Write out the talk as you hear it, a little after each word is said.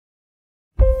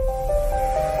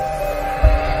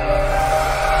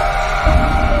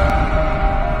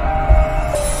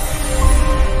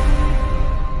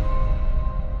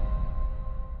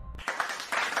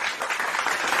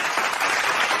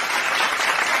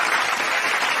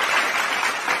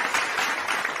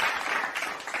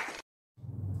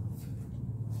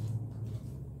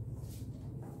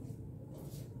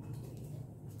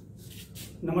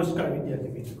નમસ્કાર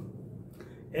વિદ્યાર્થી મિત્રો,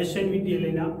 એસ.એન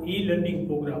વિદ્યાલયના ઈ લર્નિંગ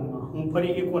પ્રોગ્રામમાં હું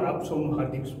ફરી એકવાર આપ સૌનું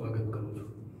હાર્દિક સ્વાગત કરું છું.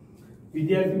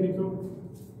 વિદ્યાર્થી મિત્રો,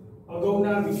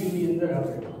 અગાઉના વિડીયોની અંદર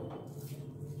આપણે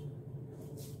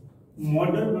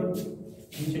મોડલ વર્ક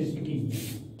વિશે શીખી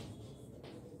ગયા.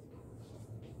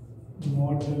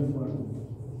 મોડલ વર્ક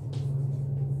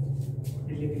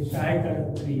એટલે કે સહાયકારક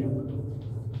ક્રિયાપદો.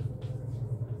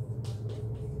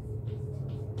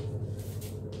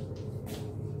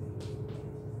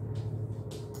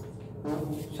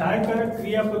 સહાયકારક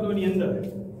ક્રિયાપદોની અંદર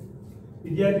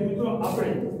વિદ્યાર્થી મિત્રો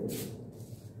આપણે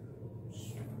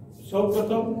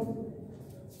સૌપ્રથમ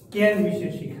કેન વિશે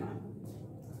શીખ્યા.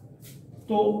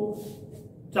 તો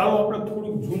ચાલો આપણે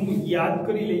થોડુંક જૂનું યાદ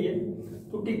કરી લઈએ.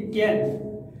 તો કે કેન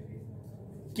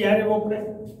ક્યારે વપરાય?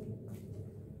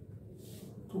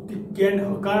 તો કે કેન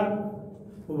હકાર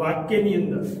વાક્યની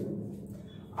અંદર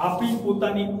આપણી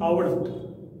પોતાની આવડત,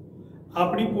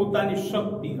 આપણી પોતાની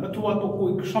શક્તિ અથવા તો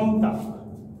કોઈ ક્ષમતા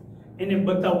એને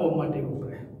બતાવવા માટે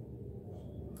વપરાય.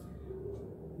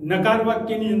 નકાર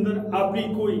વાક્યની અંદર આપણી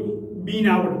કોઈ બિન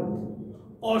આવડત,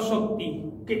 અશક્તિ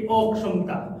કે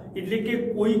અક્ષમતા એટલે કે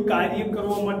કોઈ કાર્ય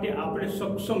કરવા માટે આપણે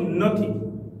સક્ષમ નથી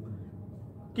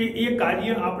કે એ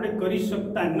કાર્ય આપણે કરી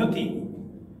શકતા નથી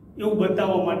એવું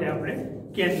બતાવવા માટે આપણે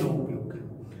કેનનો ઉપયોગ કરીએ.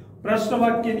 પ્રશ્ન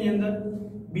વાક્યની અંદર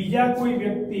બીજા કોઈ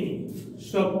વ્યક્તિની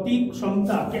શક્તિ,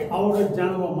 ક્ષમતા કે આવડત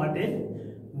જાણવા માટે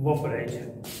વપરાય છે.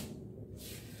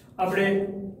 આપણે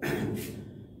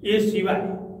એ સિવાય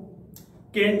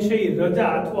કેન છે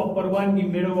રજા અથવા પરવાનગી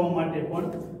મેળવવા માટે પણ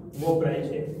વપરાય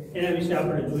છે. એના વિશે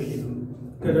આપણે જોઈ લીધું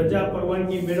કે રજા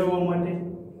પરવાનગી મેળવવા માટે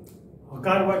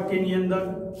હકાર વાક્યની અંદર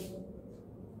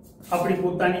આપણી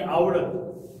પોતાની આવડત,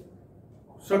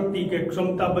 શક્તિ કે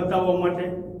ક્ષમતા બતાવવા માટે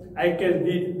આઈ કેન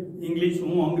રીડ ઇંગ્લિશ,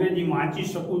 હું અંગ્રેજી વાંચી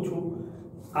શકું છું,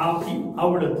 આ આપણી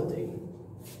આવડત થઈ.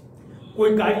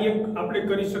 કોઈ કાર્ય આપણે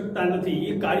કરી શકતા નથી,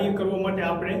 એ કાર્ય કરવા માટે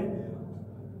આપણે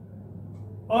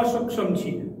અસક્ષમ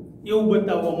છીએ એવું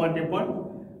બતાવવા માટે પણ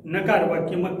નકાર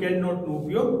વાક્યમાં કેન નોટનો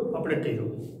ઉપયોગ આપણે કર્યો.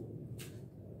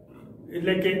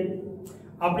 એટલે કે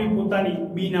આપણી પોતાની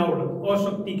બિન આવડત,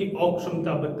 અશક્તિ કે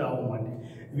અક્ષમતા બતાવવા માટે.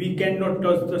 We can not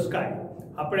touch the sky,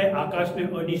 આપણે આકાશને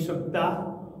અડી શકતા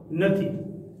નથી,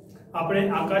 આપણે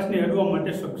આકાશને અડવા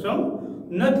માટે સક્ષમ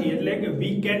નથી. એટલે કે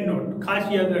વી કેન નોટ. ખાસ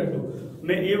યાદ રાખજો,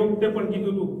 મેં એ વખતે પણ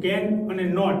કીધું હતું કેન અને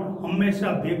નોટ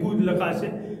હંમેશા ભેગું જ લખાશે,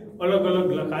 અલગ અલગ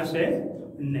લખાશે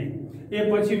નહીં. એ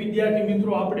પછી વિદ્યાર્થી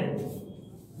મિત્રો આપણે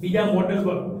બીજા મોડેલ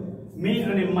પર મે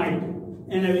અને માઇટ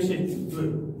એના વિશે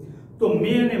જોયું. તો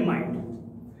મે અને માઇટ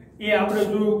એ આપણે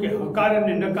જોયું કે હકાર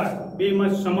અને નકાર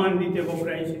બેમાં સમાન રીતે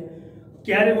વપરાય છે.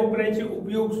 ક્યારે વપરાય છે,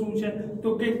 ઉપયોગ શું છે?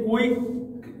 તો કે કોઈ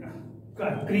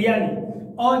ક્રિયાની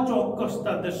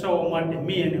અચોક્કસતા દર્શાવવા માટે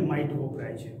મે અને માઇટ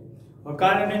વપરાય છે.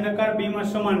 હકાર અને નકાર બેમાં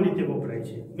સમાન રીતે વપરાય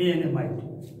છે, મે અને માઇટ.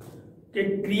 કે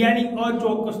ક્રિયાની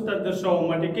અચોક્કસતા દર્શાવવા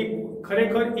માટે કે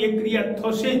ખરેખર એ ક્રિયા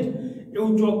થશે જ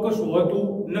એવું ચોક્કસ હોતું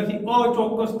નથી,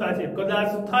 અચોક્કસતા છે, કદાચ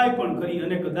થાય પણ ખરી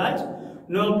અને કદાચ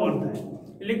ન પણ થાય.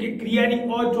 એટલે કે ક્રિયાની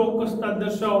અચોક્કસતા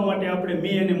દર્શાવવા માટે આપણે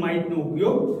મે અને માઇટનો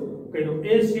ઉપયોગ કર્યો.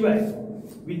 એ સિવાય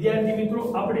વિદ્યાર્થી મિત્રો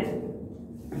આપણે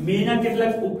મેના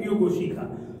કેટલાક ઉપયોગો શીખ્યા.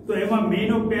 તો એમાં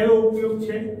મેનો પહેલો ઉપયોગ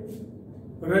છે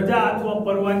રજા અથવા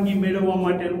પરવાનગી મેળવવા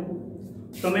માટેનો.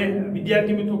 તમે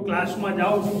વિદ્યાર્થી મિત્રો ક્લાસમાં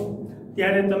જાઓ છો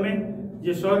ત્યારે તમે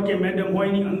જે સર કે મેડમ હોય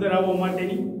એની અંદર આવવા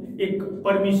માટેની એક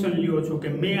પરમિશન લ્યો છો કે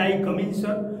મે આઈ કમ ઇન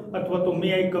સર, અથવા તો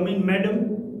મે આઈ કમ ઇન મેડમ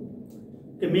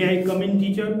કે મે આઈ કમ ઇન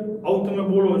ટીચર, આવું તમે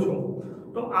બોલો છો.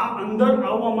 તો આ અંદર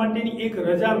આવવા માટેની એક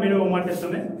રજા મેળવવા માટે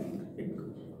તમે એક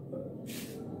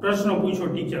પ્રશ્ન પૂછો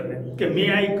ટીચરને કે મે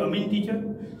આઈ કમ ઇન ટીચર,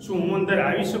 શું હું અંદર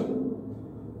આવી શકું?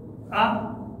 આ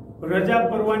રજા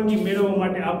પરવાનગી મેળવવા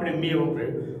માટે આપણે મે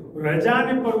વપરાય. રજા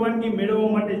અને પરવાનગી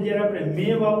મેળવવા માટે જ્યારે આપણે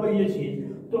મે વાપરીએ છીએ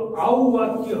તો આવું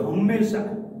વાક્ય હંમેશા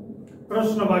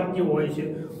પ્રશ્ન વાક્ય હોય છે,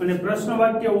 અને પ્રશ્ન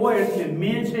વાક્ય હોય એટલે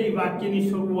મે છે એ વાક્યની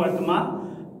શરૂઆતમાં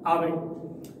આવે.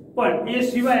 પણ એ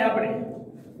સિવાય આપણે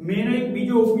મેનો એક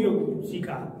બીજો ઉપયોગ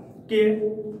શીખા કે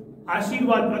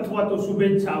આશીર્વાદ અથવા તો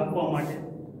શુભેચ્છા આપવા માટે.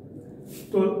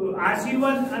 તો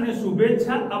આશીર્વાદ અને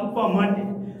શુભેચ્છા આપવા માટે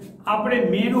આપણે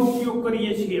મેનો ઉપયોગ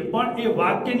કરીએ છીએ, પણ એ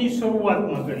વાક્યની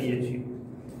શરૂઆતમાં કરીએ છીએ.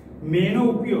 મેનો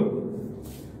ઉપયોગ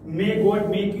મે God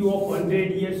make you of 100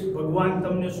 years, ભગવાન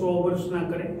તમને 100 વર્ષના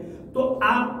કરે. તો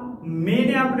આ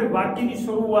મેને આપણે વાક્યની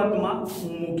શરૂઆતમાં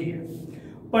મૂકીએ.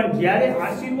 પણ જ્યારે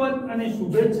આશીર્વાદ અને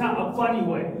શુભેચ્છા આપવાની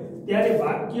હોય ત્યારે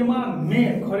વાક્યમાં મે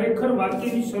ખરેખર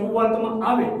વાક્યની શરૂઆતમાં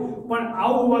આવે, પણ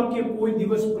આવું વાક્ય કોઈ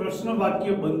દિવસ પ્રશ્ન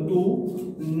વાક્ય બનતું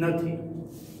નથી.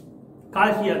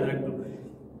 ખાસ યાદ રાખજો,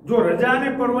 જો રજા અને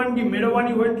પરવાનગી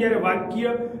મેળવવાની હોય ત્યારે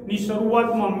વાક્યની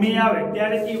શરૂઆતમાં મે આવે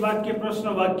ત્યારે એ વાક્ય પ્રશ્ન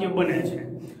વાક્ય બને છે.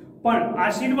 પણ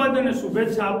આશીર્વાદ અને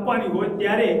શુભેચ્છા આપવાની હોય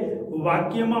ત્યારે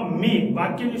વાક્યમાં મેં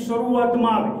વાક્યની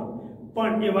શરૂઆતમાં આવે,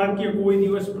 પણ એ વાક્ય કોઈ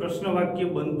દિવસ પ્રશ્ન વાક્ય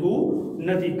બનતું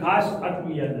નથી. ખાસ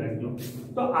આટલું યાદ રાખજો.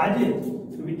 તો આજે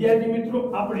વિદ્યાર્થી મિત્રો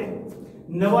આપણે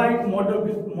નવા એક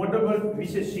મોડલ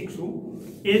વિશે શીખશું,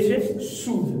 એ છે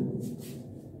શુડ.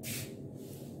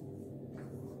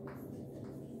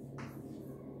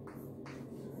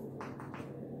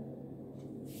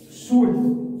 શુડ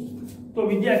તો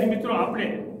વિદ્યાર્થી મિત્રો આપણે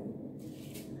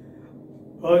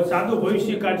સાદો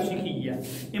ભવિષ્યકાળ શીખી ગયા,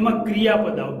 એમાં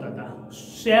ક્રિયાપદ આવતા હતા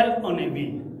શેલ અને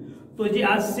વિલ. તો જે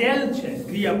આ શેલ છે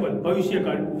ક્રિયાપદ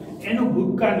ભવિષ્યકાળ, એનું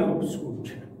ભૂતકાળનું રૂપ શુડ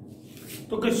છે.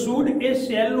 તો કે શુડ એ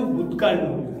શેલનું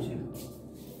ભૂતકાળનું રૂપ છે.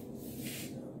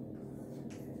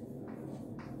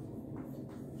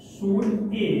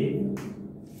 શુડ એ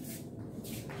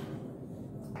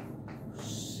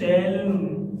શેલનું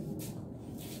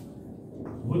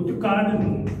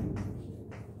ભૂતકાળનું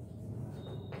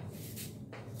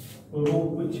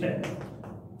રૂપ છે.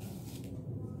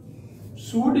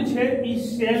 શુડ છે એ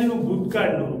શેલનું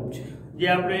ભૂતકાળનું રૂપ છે. જે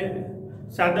આપણે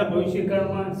સાદા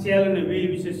ભવિષ્યકાળમાં શેલ અને વિલ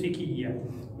વિશે શીખી ગયા,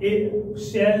 એ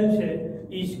શેલ છે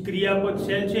એ ક્રિયાપદ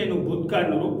શેલ છે, એનું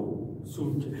ભૂતકાળનું રૂપ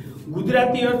શુડ છે.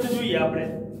 ગુજરાતી અર્થ જોઈએ આપણે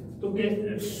તો કે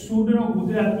શુડનો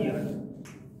ગુજરાતી અર્થ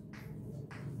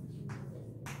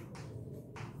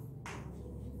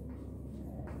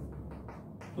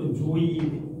તો જોઈએ,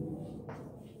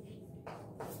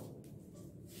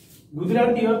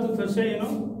 ગુજરાતી અર્થ થશે એનો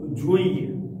જોઈએ.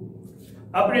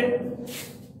 આપણે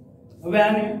હવે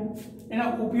આને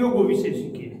એના ઉપયોગો વિશે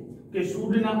શીખીએ કે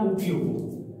શુડના ઉપયોગો.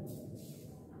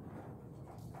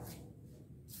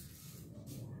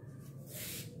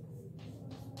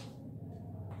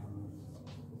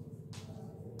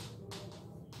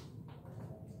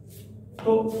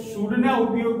 તો શુડના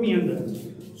ઉપયોગની અંદર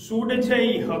શુડ છે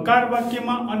એ હકાર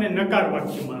વાક્યમાં અને નકાર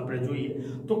વાક્યમાં આપણે જોઈએ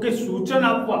તો કે સૂચન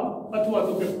આપવા અથવા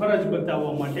તો કે ફરજ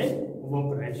બતાવવા માટે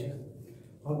વપરાય છે.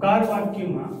 હકાર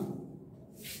વાક્યમાં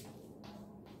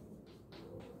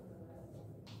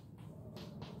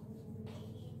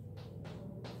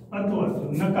અથવા તો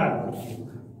નકાર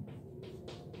વાક્યમાં.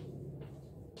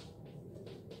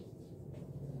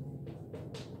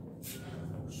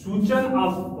 સૂચન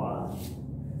આપવા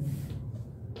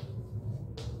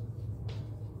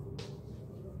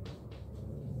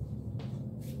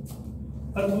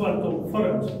અથવા તો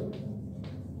ફરજ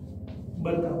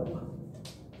બતાવવા.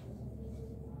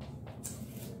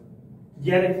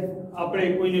 જ્યારે આપણે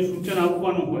કોઈને સૂચન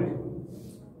આપવાનું હોય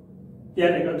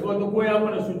ત્યારે, અથવા તો કોઈ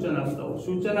આપણને સૂચન આપતા હોય,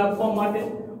 સૂચન આપવા માટે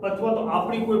અથવા તો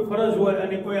આપણી કોઈ ફરજ હોય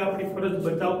અને કોઈ આપણી ફરજ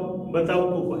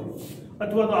બતાવતું હોય,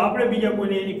 અથવા તો આપણે બીજા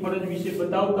કોઈને એની ફરજ વિશે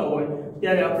બતાવતા હોય,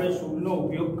 ત્યારે આપણે શુડનો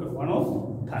ઉપયોગ કરવાનો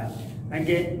થાય. કારણ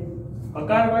કે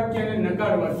હકાર વાક્ય અને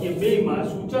નકાર વાક્ય બેયમાં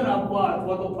સૂચન આપવા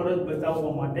અથવા તો ફરજ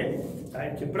બતાવવા માટે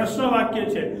થાય છે. પ્રશ્ન વાક્ય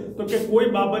છે તો કે કોઈ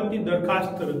બાબતની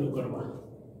દરખાસ્ત રજૂ કરવા.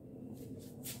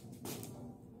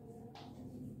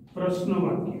 પ્રશ્ન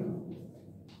વાક્ય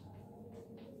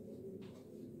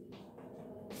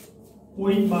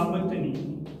કોઈ બાબતની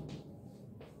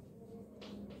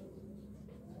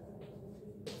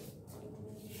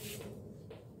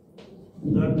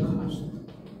દરખાસ્ત,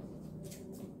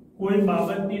 કોઈ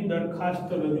બાબતની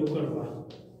દરખાસ્ત રજૂ કરવા.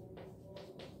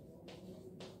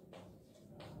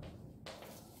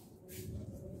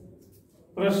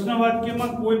 પ્રશ્ન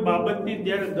વાક્યમાં કોઈ બાબતની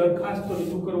જ્યારે દરખાસ્ત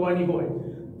રજૂ કરવાની હોય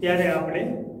ત્યારે આપણે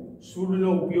શુડનો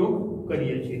ઉપયોગ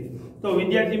કરીએ છીએ. તો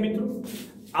વિદ્યાર્થી મિત્રો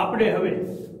આપણે હવે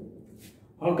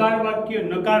હકાર વાક્ય,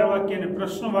 નકાર વાક્ય અને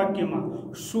પ્રશ્ન વાક્યમાં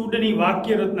શુડની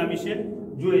વાક્ય રચના વિશે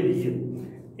જોઈ લઈએ.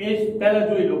 એ પહેલા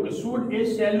જોઈ લો કે શુડ એ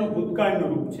શેલનું ભૂતકાળનું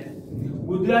રૂપ છે.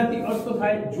 ગુજરાતી અર્થ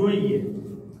થાય જોઈએ.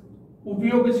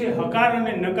 ઉપયોગ છે હકાર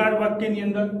અને નકાર વાક્યની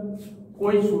અંદર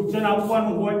કોઈ સૂચન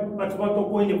આપવાનું હોય અથવા તો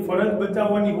કોઈને ફરજ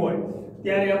બતાવવાની હોય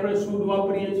ત્યારે આપણે શુડ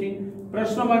વાપરીએ છીએ.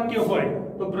 પ્રશ્ન વાક્ય હોય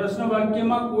તો પ્રશ્ન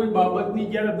વાક્યમાં કોઈ બાબતની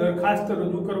જ્યારે દરખાસ્ત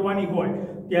રજૂ કરવાની હોય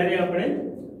ત્યારે આપણે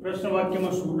પ્રશ્ન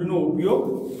વાક્યમાં શુડનો ઉપયોગ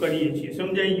કરીએ છીએ.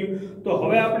 સમજાઈ ગયું? તો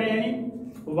હવે આપણે એની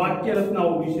વાક્ય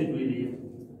રચનાઓ વિશે જોઈ લઈએ.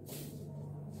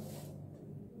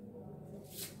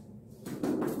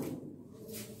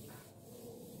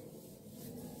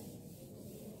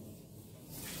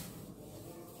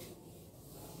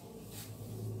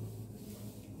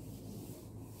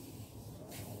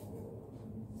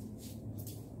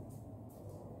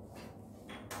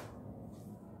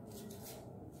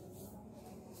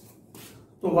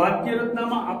 તો વાક્ય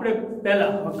રચનામાં આપણે પહેલા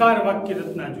હકાર વાક્ય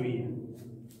રચના જોઈએ.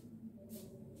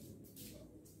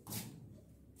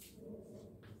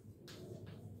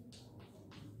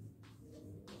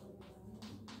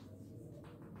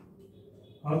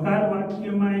 હકાર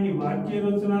વાક્યમાં એની વાક્ય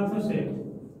રચના થશે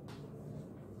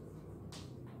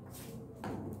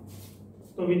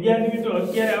વિદ્યાર્થી મિત્રો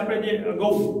અત્યારે આપણે જે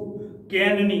અગાઉ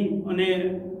કેનની અને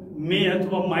મે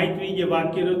અથવા માઇટની જે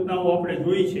વાક્ય રચનાઓ આપણે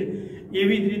જોઈ છે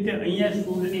એવી જ રીતે અહીંયા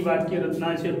શુડની વાક્ય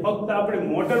રચના છે, ફક્ત આપણે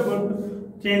મોટર વર્બ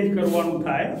ચેન્જ કરવાનું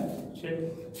થાય છે.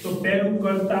 તો પહેલું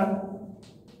કર્તા,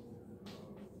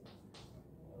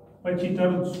 પછી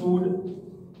તરત શુડ,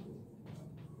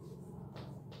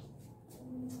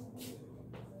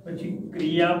 પછી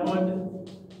ક્રિયાપદ,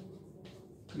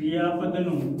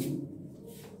 ક્રિયાપદનું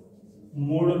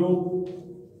મૂળ રૂપ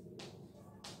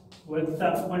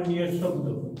વત્તા અન્ય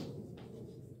શબ્દો.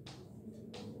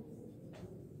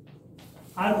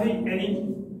 આ થઈ એની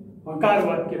હકાર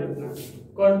વાક્ય રચના.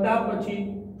 કર્તા પછી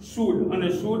શુડ અને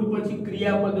શુડ પછી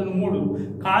ક્રિયાપદનું મૂળ રૂપ.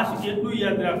 ખાસ એટલું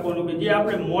યાદ રાખવાનું કે જે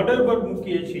આપણે મોડલ વર્બ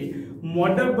મૂકીએ છીએ,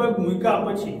 મોડલ વર્બ મૂક્યા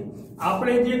પછી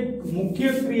આપણે જે મુખ્ય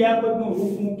ક્રિયાપદનું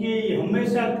રૂપ મૂકીએ એ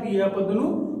હંમેશા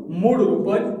ક્રિયાપદનું મૂળ રૂપ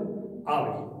જ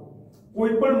આવે.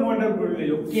 કોઈ પણ મોડલ વર્બ લઈ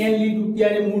લો, કેન લીધું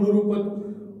ત્યારે મૂળ રૂપ હતું,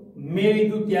 મે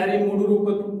લીધું ત્યારે મૂળ રૂપ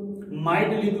હતું,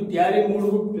 માઇટ લીધું ત્યારે મૂળ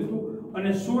રૂપ હતું,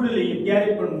 અને શુડ લઈએ ત્યારે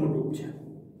પણ મૂળ રૂપ છે.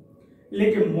 એટલે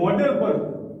કે મોડલ વર્બ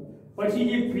પછી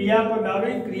જે ક્રિયાપદ આવે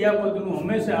ક્રિયાપદનું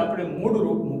હંમેશા આપણે મૂળ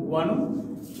રૂપ મૂકવાનું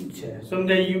છે.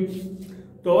 સમજાઈ ગયું?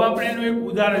 તો હવે આપણે એનું એક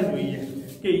ઉદાહરણ જોઈએ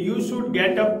કે you should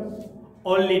get up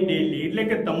only daily, એટલે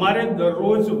કે તમારે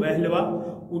દરરોજ વહેલા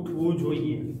ઉઠવું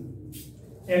જોઈએ.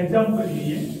 એક્ઝામ્પલ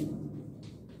જોઈએ.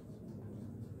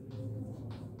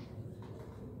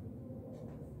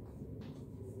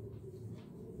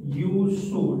 You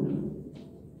should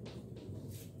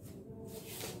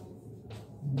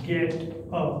get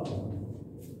up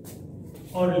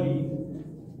early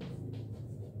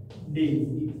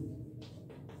daily.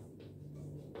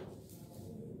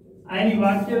 આની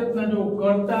વાક્ય રચના જો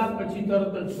કરતા પછી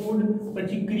તરત જ should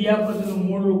પછી ક્રિયાપદનું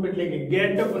મૂળ રૂપ એટલે કે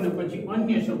get up અને પછી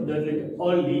અન્ય શબ્દ એટલે કે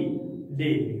early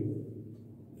daily.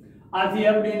 આથી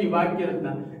આપણે એની વાક્ય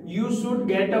રચના you should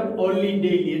get up early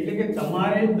daily એટલે કે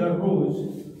તમારે દરરોજ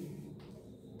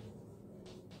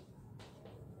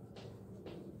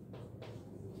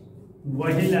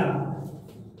વહેલા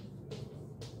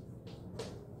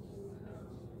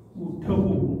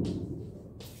ઉઠવું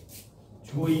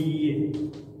જોઈએ.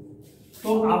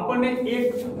 તો આપણને એક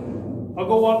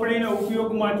અગાઉ આપણે એના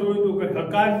ઉપયોગમાં જોયું હતું કે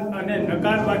હકાર અને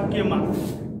નકાર વાક્યમાં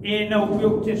એના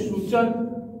ઉપયોગ છે સૂચન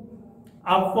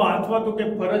આપવા અથવા તો કે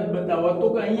ફરજ બતાવવા. તો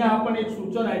કે અહીંયા આપણને એક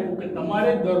સૂચન આપ્યું કે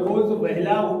તમારે દરરોજ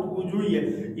વહેલા ઉઠવું જોઈએ.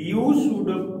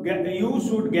 You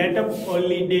should get up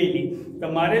early daily,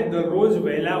 તમારે દરરોજ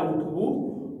વહેલા ઉઠવું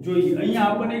જોઈએ. અહીંયા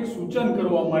આપણને એક સૂચન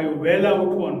કરવામાં આવ્યું વહેલા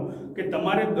ઉઠવાનું કે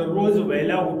તમારે દરરોજ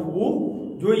વહેલા ઉઠવું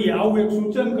જોઈએ. આવું એક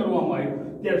સૂચન કરવામાં આવ્યું.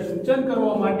 ત્યારે સૂચન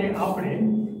કરવા માટે આપણે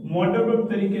મોડલ વર્બ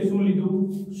તરીકે શું લીધું?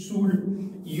 Should.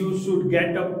 You should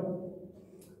get up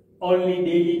early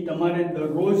daily, તમારે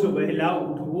દરરોજ વહેલા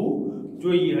ઉઠવું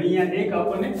જોઈએ. અહીંયા એક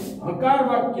આપણને હકાર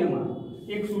વાક્યમાં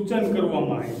એક સૂચન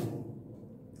કરવામાં આવ્યું.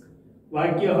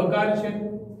 વાક્ય હકાર છે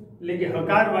એટલે કે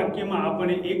હકાર વાક્યમાં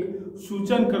આપણને એક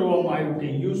સૂચન કરવામાં આવ્યું કે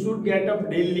you should get up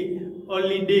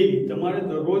early daily, તમારે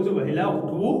દરરોજ વહેલા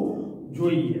ઉઠવું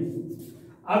જોઈએ.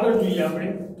 આગળ જોઈએ આપણે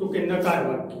તો કે નકાર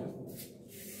વાક્ય.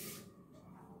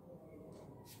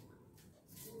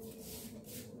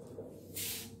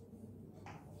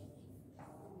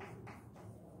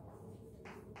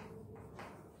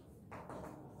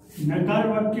 નકાર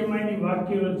વાક્યમાં એની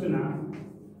વાક્ય રચના.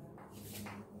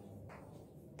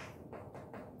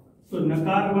 તો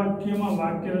નકાર વાક્યમાં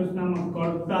વાક્ય રચનામાં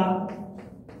કર્તા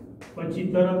પછી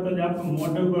તરત જ આપણે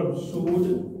મોડલ વર્બ શુડ,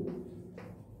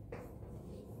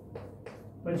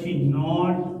 પછી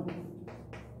નોટ,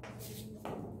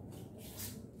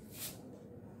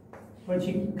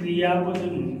 પછી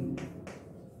ક્રિયાપદનું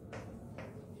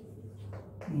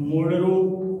મૂળ રૂપ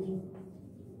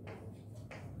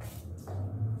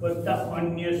વત્તા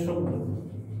અન્ય શબ્દો.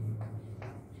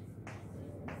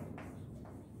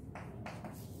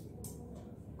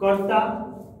 કર્તા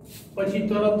પછી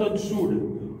તરત જ શુડ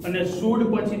અને શુડ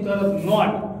પછી તરત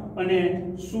નોટ અને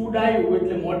શુડ આવ્યું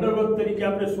એટલે મોડલ વર્બ તરીકે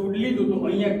આપણે શુડ લીધું તો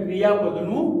અહીંયા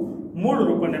ક્રિયાપદનું મૂળ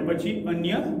રૂપ અને પછી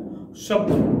અન્ય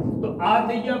શબ્દો. તો આ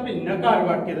થઈ ગઈ આપણી નકાર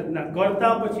વાક્ય રચના.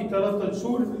 કર્તા પછી તરત જ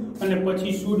શુડ અને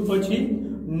પછી શુડ પછી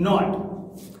નોટ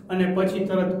અને પછી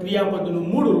તરત ક્રિયાપદનું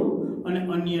મૂળ રૂપ અને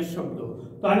અન્ય શબ્દો.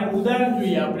 તો આને ઉદાહરણ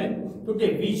જોઈએ આપણે તો કે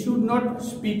we should not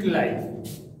speak life.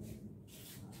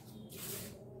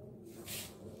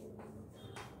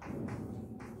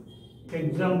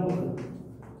 Example,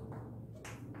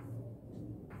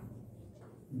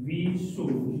 we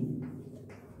should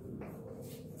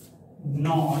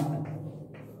not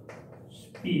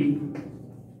speak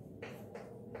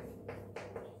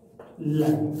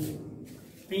like.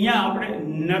 અહીંયા આપણે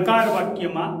નકાર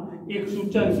વાક્યમાં એક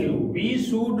સૂચન કર્યું, વી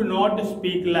શુડ નોટ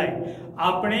સ્પીક લાય,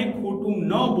 આપણે ખોટું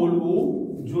ન બોલવું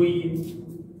જોઈએ,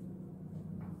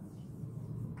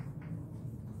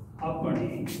 આપણે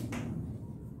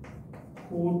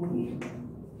ખોટું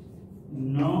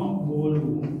ન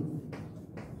બોલવું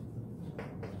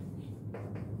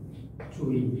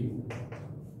જોઈએ.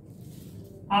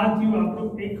 આ થયું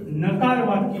આપણું એક નકાર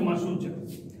વાક્યમાં સૂચન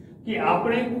કે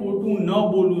આપણે ખોટું ન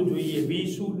બોલવું જોઈએ. વી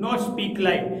શુડ નોટ સ્પીક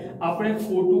લાય, આપણે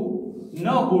ખોટું ન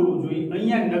બોલવું જોઈએ.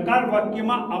 અહીંયા નકાર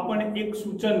વાક્યમાં આપણને એક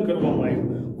સૂચન કરવામાં આવ્યું,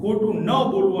 ખોટું ન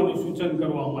બોલવાનું સૂચન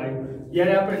કરવામાં આવ્યું.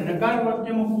 જ્યારે આપણે નકાર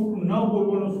વાક્યમાં ખોટું ન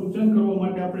બોલવાનું સૂચન કરવા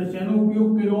માટે આપણે શેનો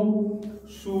ઉપયોગ કર્યો?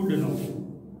 શુડ નો.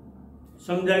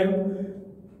 સમજાયું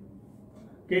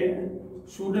કે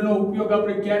શુડ નો ઉપયોગ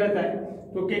આપણે ક્યારે થાય?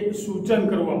 તો કે સૂચન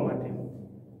કરવા માટે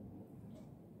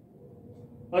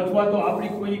અથવા તો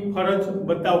આપણી કોઈ ફરજ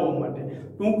બતાવવા માટે.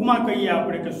 ટૂંકમાં કહીએ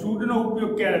આપણે કે શુડ નો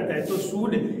ઉપયોગ ક્યારે થાય? તો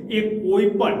શુડ એ કોઈ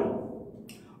પણ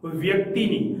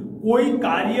વ્યક્તિની કોઈ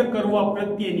કાર્ય કરવા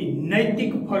પ્રત્યેની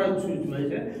નૈતિક ફરજ સૂચવે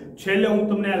છે. છેલ્લે હું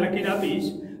તમને આ લખીને આપીશ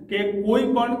કે કોઈ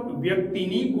પણ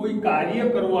વ્યક્તિની કોઈ કાર્ય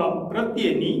કરવા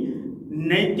પ્રત્યેની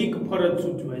નૈતિક ફરજ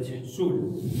સૂચવે છે શુડ.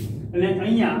 અને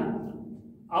અહીંયા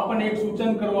આપણને એક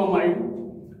સૂચન કરવામાં આવ્યું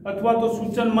અથવા તો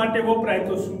સૂચન માટે વપરાય,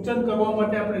 તો સૂચન કરવા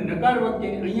માટે આપણે નકાર વાક્ય,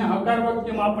 અહીંયા હકાર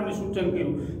વાક્યમાં આપણને સૂચન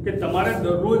કર્યું કે તમારે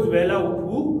દરરોજ વહેલા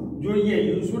ઉઠવું જોઈએ,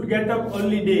 you should get up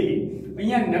early daily.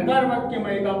 અહીંયા નકાર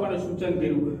વાક્યમાં એક આપણને સૂચન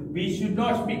કર્યું, વી શુડ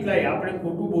નોટ સ્પીક લાય, આપણે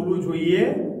ખોટું બોલવું જોઈએ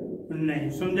નહીં.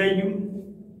 સમજાઈ ગયું?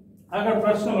 આગળ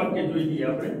પ્રશ્ન વાક્ય જોઈ લઈએ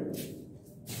આપણે.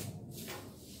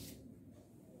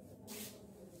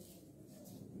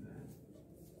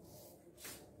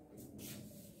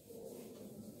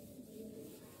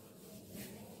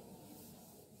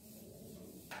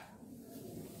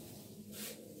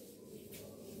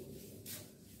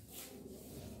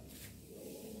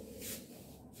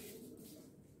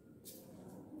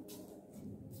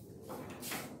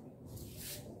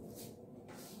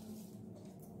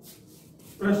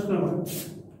 પ્રશ્ન વાક્ય.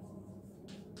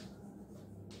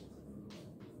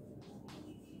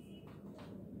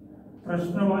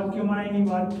 પ્રશ્ન વાક્યમાં એની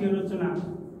વાક્ય રચના,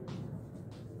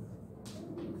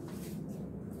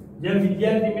 જેમ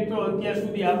વિદ્યાર્થી મિત્રો અત્યાર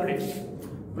સુધી આપણે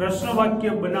પ્રશ્ન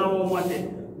વાક્ય બનાવવા માટે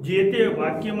જે તે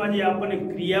વાક્યમાં જે આપણને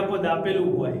ક્રિયાપદ આપેલું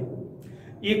હોય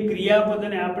એ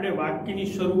ક્રિયાપદને આપણે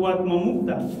વાક્યની શરૂઆતમાં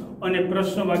મૂકતા અને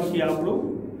પ્રશ્ન વાક્ય આપણું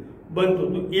બનતું.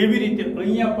 તો એવી રીતે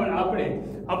અહીંયા પણ આપણે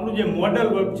આપણું જે મોડલ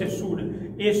વર્ક છે શુડ,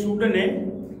 એ શુડને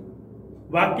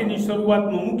વાક્યની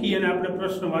શરૂઆતમાં મૂકી અને આપણે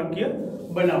પ્રશ્ન વાક્ય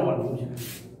બનાવવાનું છે.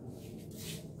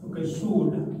 તો કે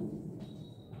શુડ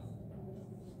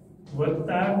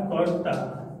વત્તા કર્તા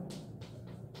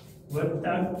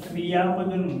વત્તા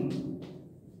ક્રિયાપદનું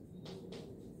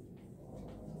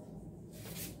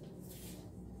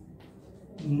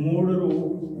મૂળ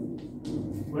રૂપ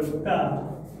વત્તા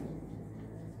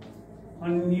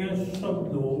અન્ય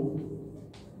શબ્દો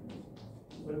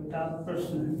વત્તા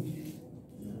પ્રશ્ન.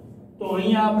 તો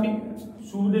અહીંયા આપણી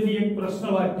શુડની એક પ્રશ્ન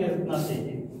વાક્ય રચના થઈ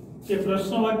છે. કે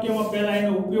પ્રશ્ન વાક્યમાં પહેલા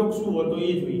એનો ઉપયોગ શું હતો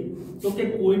એ જોઈએ. તો કે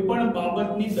કોઈ પણ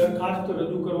બાબતની દરખાસ્ત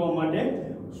રજૂ કરવા માટે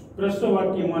પ્રશ્ન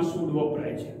વાક્યમાં શુડ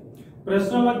વપરાય છે.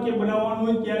 પ્રશ્ન વાક્ય બનાવવાનું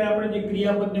હોય ત્યારે આપણે જે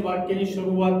ક્રિયાપદની વાક્યની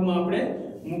શરૂઆતમાં આપણે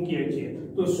મૂકીએ છીએ.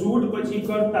 તો શુડ પછી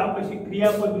કર્તા પછી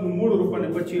ક્રિયાપદનું મૂળ રૂપ અને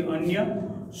પછી અન્ય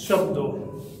શબ્દો.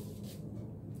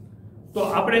 તો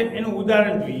આપણે એનું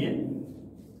ઉદાહરણ જોઈએ.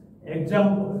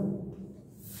 Example,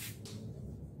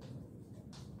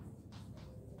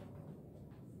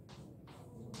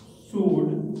 should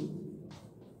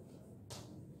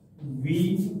we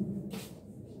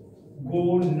go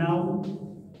now?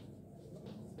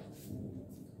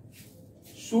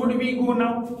 Should we go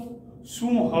now?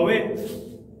 શું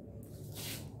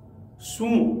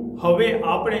હવે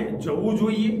આપણે જવું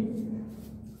જોઈએ?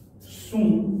 શું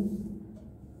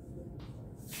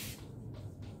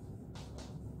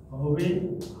હવે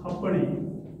આપણે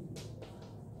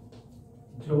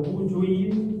જવું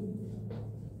જોઈએ?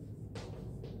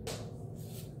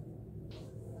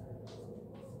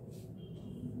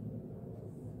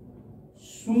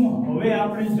 શું હવે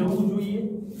આપણે જવું જોઈએ?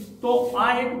 તો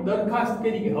આ એક દરખાસ્ત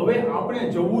કરી કે હવે આપણે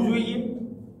જવું જોઈએ.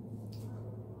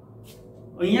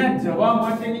 અહીંયા જવા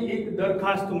માટેની એક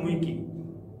દરખાસ્ત મૂકી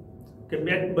કે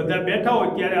બધા બેઠા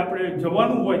હોય ત્યારે આપણે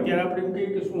જવાનું હોય ત્યારે આપણે એમ કહીએ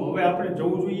કે શું હવે આપણે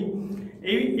જવું જોઈએ.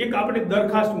 એવી એક આપણે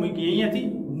દરખાસ્ત મૂકી, અહીંયાથી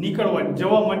નીકળવાની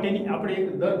જવા માટેની આપણે એક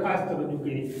દરખાસ્ત રજૂ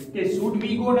કરી કે શુડ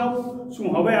વી ગો નાઉ, શું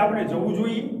હવે આપણે જવું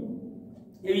જોઈએ?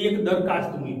 એવી એક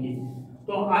દરખાસ્ત મૂકી.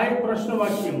 તો આ એક પ્રશ્ન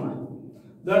વાક્યમાં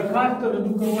દરખાસ્ત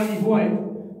રજૂ કરવાની હોય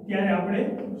ત્યારે આપણે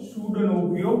શુડ નો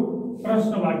ઉપયોગ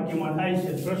પ્રશ્ન વાક્યમાં થાય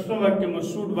છે. પ્રશ્ન વાક્યમાં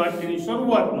શુડ વાક્યની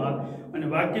શરૂઆતમાં અને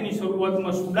વાક્યની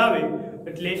શરૂઆતમાં શુડ આવે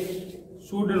એટલે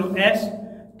શુડનો એસ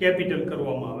કેપિટલ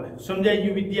કરવામાં આવે. સમજાઈ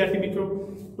ગયું વિદ્યાર્થી મિત્રો?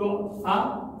 તો આ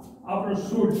આપણો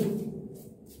શુડ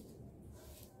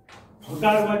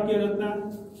હકાર વાક્ય રચના,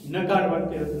 નકાર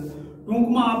વાક્ય રચના.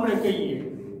 ટૂંકમાં આપણે કહીએ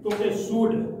તો કે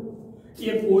શુડ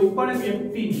એ કોઈ પણ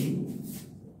વ્યક્તિની,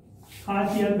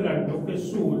 ખાસ યાદ રાખજો કે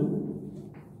શુડ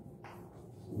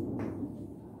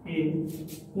એ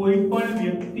કોઈ પણ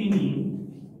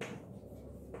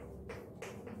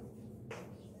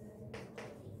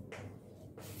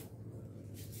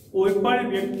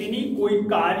વ્યક્તિની કોઈ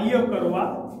કાર્ય કરવા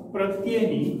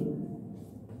પ્રત્યેની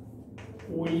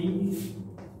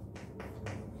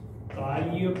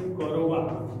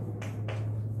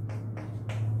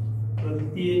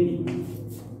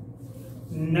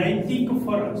નૈતિક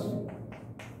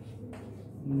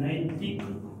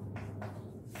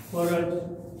ફરજ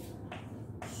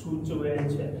સૂચવે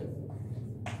છે.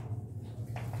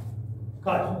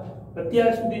 ખાસ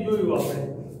અત્યાર સુધી જોયું આપણે,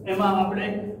 એમાં આપણે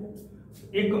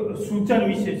એક સૂચન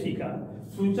વિશે શીખ્યા.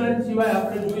 સૂચન સિવાય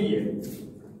આપણે જોઈએ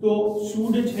તો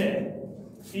શુડ છે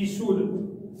એ શુડ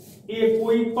એ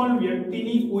કોઈ પણ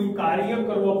વ્યક્તિની કોઈ કાર્ય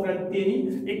કરવા પ્રત્યેની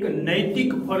એક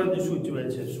નૈતિક ફરજ સૂચવે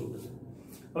છે શુડ.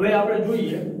 હવે આપણે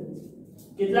જોઈએ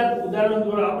કેટલાક ઉદાહરણ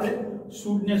દ્વારા આપણે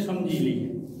શુડને સમજી લઈએ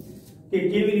કે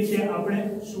કેવી રીતે આપણે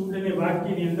શુડને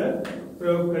વાક્યની અંદર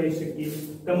પ્રયોગ કરી શકીએ.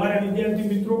 તમારા વિદ્યાર્થી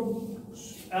મિત્રો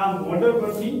આ મોડલ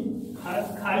પરથી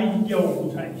ખાલી જગ્યાઓ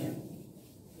પૂછાય છે.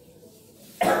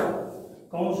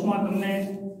 કૌંસમાં તમને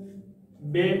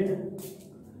 2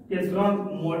 કે 3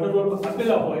 મોડલ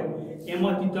આપેલા હોય,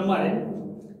 એમાંથી તમારે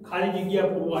ખાલી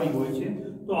જગ્યા પૂરવાની હોય છે.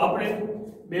 તો આપણે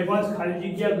 2-5 ખાલી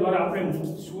જગ્યા દ્વારા આપણે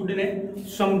શુડને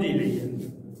સમજી લઈએ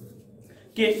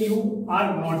કે યુ આર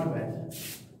નોટ વેલ.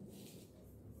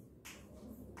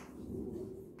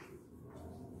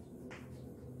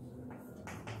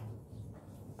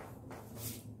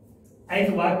 આ એક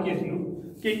વાક્ય થયું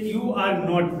કે you are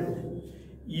not well.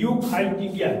 You ખાલી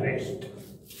જગ્યા રેસ્ટ.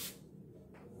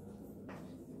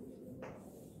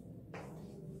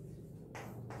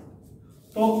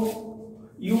 તો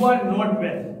યુ આર નોટ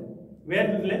વેલ. વેલ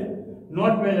એટલે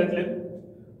નોટ વેલ એટલે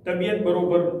તબિયત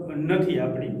બરોબર નથી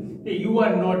આપણી. તે યુ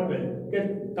આર નોટ વેલ કે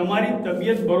તમારી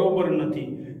તબિયત બરોબર નથી.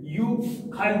 યુ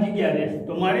ખાલી જગ્યા રેસ્ટ.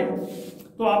 તમારે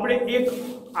તો આપણે એક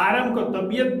આરામ કરો,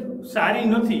 તબિયત સારી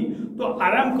નથી તો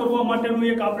આરામ કરવા માટેનું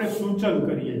એક આપણે સૂચન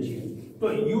કરીએ છીએ. તો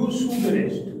you should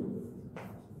rest.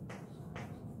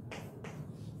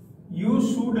 You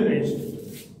should rest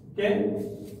કે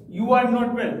યુ આર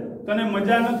નોટ વેલ, તને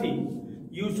મજા નથી,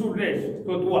 યુ શુડ રેસ્ટ,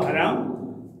 તો તું આરામ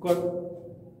કર.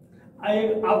 આ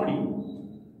એક આપણી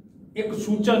એક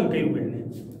સૂચન કહ્યું એને,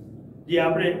 જે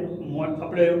આપણે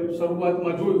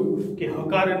શરૂઆતમાં જોયું કે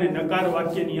હકાર અને નકાર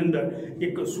વાક્યની અંદર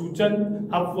એક સૂચન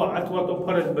આપવા અથવા તો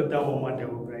ફરજ બતાવવા માટે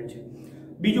વપરાય છે.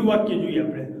 બીજું વાક્ય જોઈએ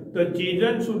આપણે, the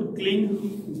children should clean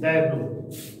there room.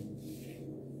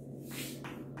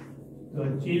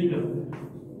 The children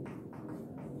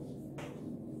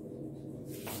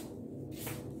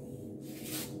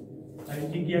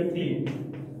જગ્યા ક્લીન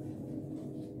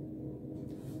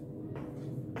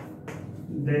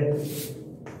ધેર.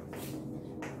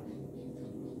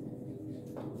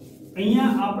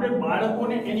 અહીંયા આપણે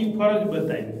બાળકોને એની ફરજ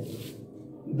બતાવી.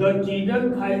 ધ ચિલ્ડ્રન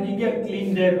ખાલી જગ્યા ક્લીન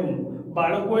ધેર રૂમ.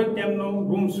 બાળકોએ તેમનો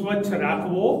રૂમ સ્વચ્છ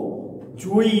રાખવો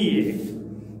જોઈએ.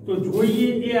 તો જોઈએ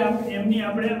એ એમની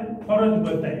આપણે ફરજ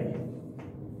બતાવી.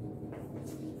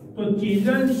 તો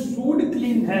children should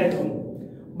clean there room.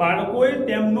 બાળકોએ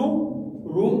તેમનો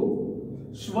રૂમ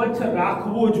સ્વચ્છ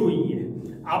રાખવો જોઈએ.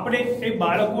 આપણે એ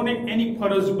બાળકોને એની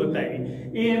ફરજ બતાવી.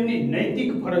 એ એમની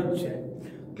નૈતિક ફરજ છે.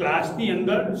 ક્લાસની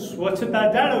અંદર સ્વચ્છતા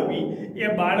જાળવવી એ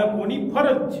બાળકોની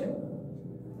ફરજ છે.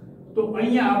 તો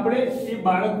અહીંયા આપણે એ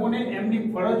બાળકોને એમની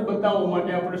ફરજ બતાવવા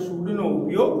માટે આપણે શુડનો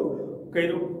ઉપયોગ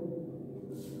કર્યો.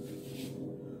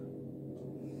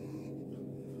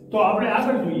 તો આપણે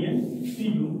આગળ જોઈએ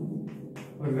ત્રીજું,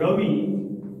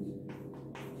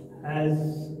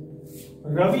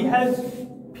 રવિ હેઝ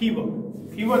ફીવર.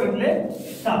 ફીવર એટલે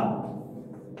તાવ.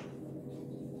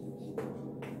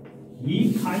 હી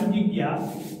ખાલી જગ્યા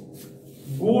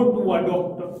ગો ટુ અ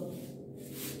ડોક્ટર.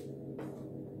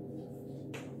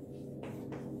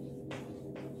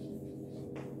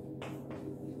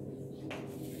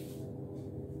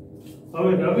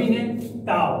 હવે રવિને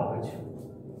તાવ આવે છે.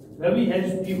 રવિ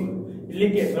હેઝ ફીવર એટલે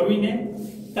કે રવિને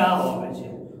તાવ આવે છે.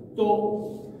 તો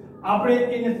આપણે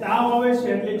એને તાવ આવે છે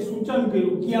એટલે સૂચન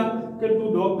કર્યું ક્યાં કે તું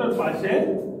ડોક્ટર પાસે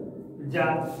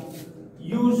જા.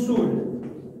 You should.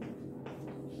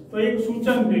 તો એક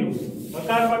સૂચન કર્યું.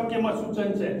 હકાર વાક્યમાં સૂચન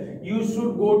છે. You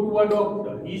should go to a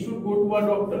doctor. He should go to a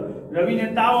doctor. રવિને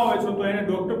તાવ આવે છે તો એને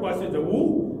ડોક્ટર પાસે જવું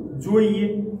જોઈએ.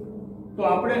 તો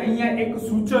આપણે અહીંયા એક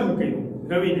સૂચન કર્યું,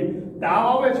 રવિને તાવ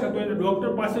આવે છે તો એને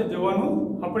ડોક્ટર પાસે જવાનું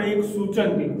આપણે એક સૂચન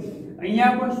કર્યું.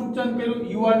 અહીંયા પણ સૂચન કર્યું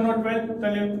યુ આર નોટ વેલ,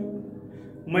 તને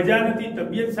મજા નથી,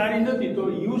 તબિયત સારી નથી તો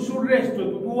યુ શુડ રેસ્ટ, તો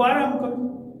તું આરામ કર,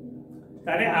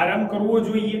 તારે આરામ કરવો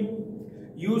જોઈએ.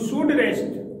 યુ શુડ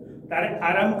રેસ્ટ, તારે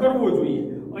આરામ કરવો જોઈએ.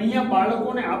 અહીંયા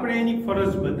બાળકોને આપણે એની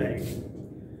ફરજ બતાવી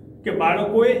કે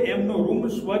બાળકોએ એમનો રૂમ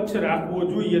સ્વચ્છ રાખવો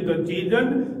જોઈએ. તો children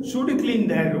should clean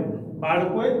there room,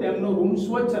 બાળકોએ તેમનો રૂમ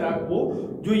સ્વચ્છ રાખવો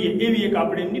જોઈએ, એવી એક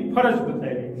આપણે એમની ફરજ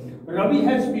બતાવી. રવિ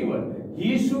has fever,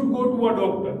 he should go to a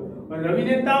doctor,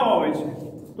 રવિને તાવ આવે છે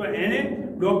તો એને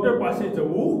ડોક્ટર પાસે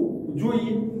જવું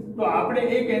જોઈએ. તો આપણે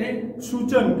એક એને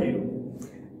સૂચન કર્યું.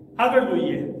 આગળ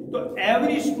જોઈએ તો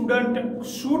every student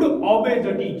should obey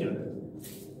the teacher.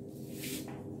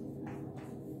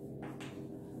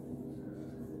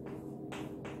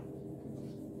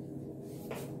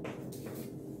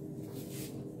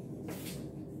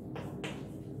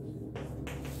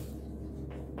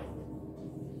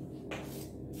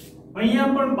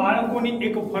 અહીંયા પણ બાળકોની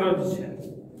એક ફરજ છે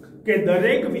કે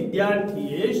દરેક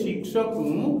વિદ્યાર્થીએ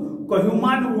શિક્ષકનું કહ્યું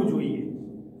માનવું જોઈએ.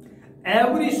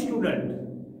 Every student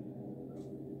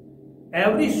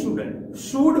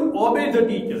should obey the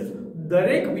teacher,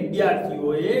 દરેક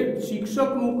વિદ્યાર્થીઓએ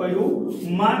શિક્ષકનું કહ્યું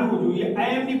માનવું જોઈએ. આ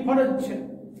એમની ફરજ છે,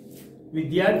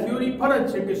 વિદ્યાર્થીઓની ફરજ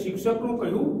છે કે શિક્ષકનું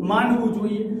કહ્યું માનવું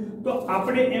જોઈએ. તો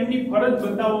આપણે એમની ફરજ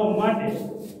બતાવવા માટે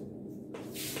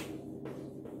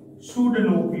શુડ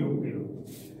નો ઉપયોગ કર્યો.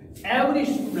 Every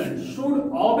student should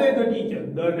obey the teacher,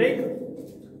 દરેક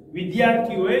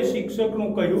વિદ્યાર્થીઓએ શિક્ષકનું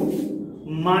કહ્યું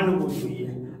માનવું જોઈએ.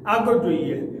 આગળ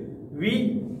જોઈએ વી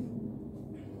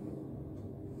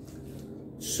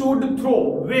should throw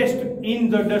waste in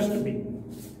the dustbin.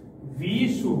 We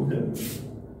should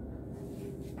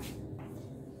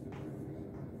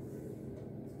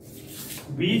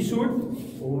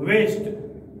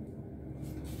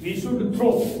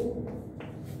throw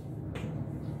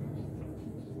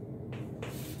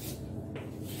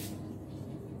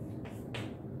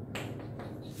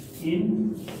in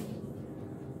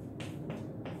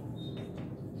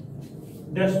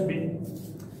dustbin.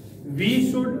 We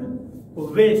should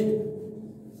waste.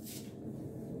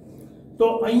 તો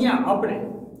અહીંયા આપણે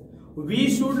we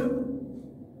should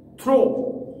throw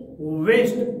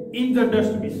waste in the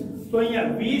dustbin. તો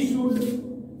અહીંયા we should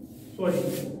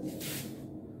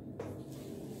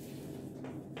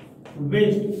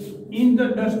waste in the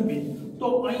dustbin. તો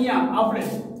અહીંયા આપણે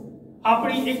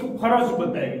આપણી એક ફરજ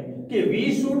બતાવી કે we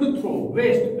should throw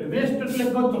waste, waste એટલે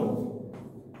કચરો.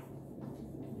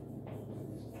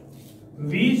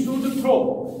 we should throw,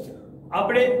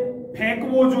 આપણે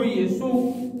ફેંકવો જોઈએ. શું?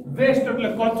 વેસ્ટ એટલે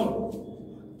કચરો.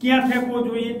 ક્યાં ફેંકવો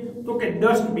જોઈએ? તો કે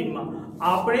ડસ્ટબિનમાં.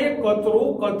 આપણે કચરો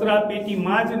કચરા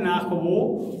પેટીમાં જ નાખવો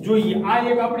જોઈએ. આ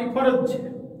એક આપણી ફરજ છે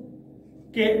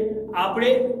કે આપણે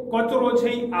કચરો છે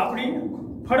એ આપણી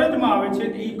ફરજમાં આવે છે,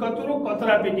 એ કચરો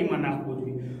કચરા પેટીમાં નાખવો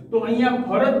જોઈએ. તો અહીંયા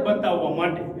ફરજ બતાવવા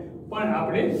માટે પણ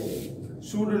આપણે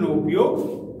શુડ નો ઉપયોગ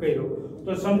કર્યો.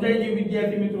 તો સમજાય છે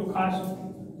વિદ્યાર્થી મિત્રો ખાસ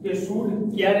કે શુડ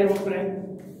ક્યારે વપરાય?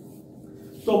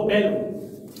 તો પહેલું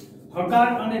હકાર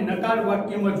અને નકાર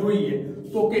વાક્યમાં જોઈએ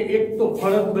તો કે એક તો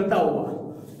ફરજ બતાવવા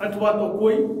અથવા તો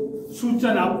કોઈ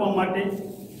સૂચન આપવા માટે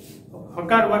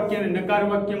હકાર વાક્ય અને નકાર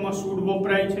વાક્યમાં શુડ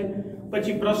વપરાય છે.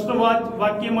 પછી પ્રશ્નવાચક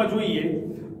વાક્યમાં જોઈએ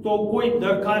તો કોઈ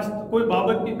દરખાસ્ત, કોઈ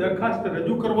બાબતની દરખાસ્ત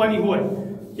રજૂ કરવાની હોય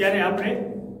ત્યારે આપણે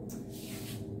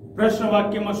પ્રશ્ન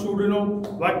વાક્યમાં શુડનો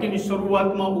વાક્યની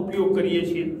શરૂઆતમાં ઉપયોગ કરીએ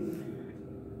છીએ.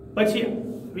 પછી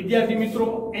વિદ્યાર્થી મિત્રો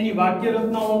એની વાક્ય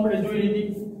રચનાઓ આપણે જોઈ લીધી,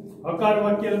 હકાર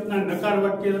વાક્ય રચના, નકાર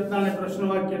વાક્ય રચના અને પ્રશ્ન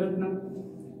વાક્ય રચના.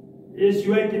 એ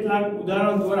સિવાય કેટલાક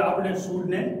ઉદાહરણ દ્વારા આપણે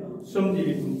શુડને સમજી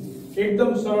લીધું.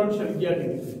 એકદમ સરળ છે વિદ્યાર્થી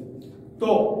મિત્રો.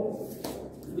 તો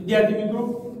વિદ્યાર્થી મિત્રો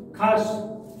ખાસ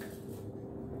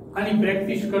આની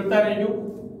પ્રેક્ટિસ કરતા રહેજો.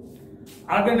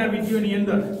 આગળના વિડીયોની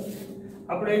અંદર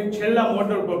આપણે છેલ્લા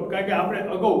મોડલ પર, કારણ કે આપણે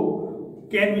અગાઉ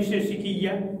કેન વિશે શીખી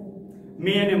ગયા,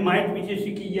 મે અને માઇટ વિશે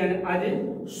શીખી ગયા, અને આજે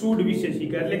શુડ વિશે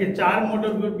શીખ્યા. એટલે કે 4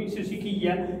 મોડલ વર્બ વિશે શીખી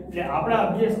ગયા. એટલે આપણા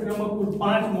અભ્યાસક્રમમાં કુલ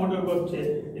 5 મોડલ વર્બ છે.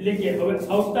 એટલે કે હવે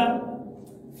આવતા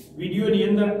વિડીયોની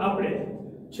અંદર આપણે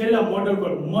છેલ્લા મોડલ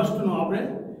વર્બ મસ્ટ નો આપણે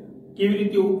કેવી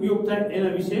રીતે ઉપયોગ થાય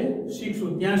એના વિશે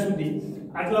શીખશું. ત્યાં સુધી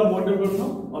આટલા મોડલ વર્બનો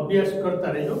અભ્યાસ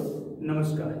કરતા રહેજો.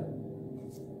 નમસ્કાર.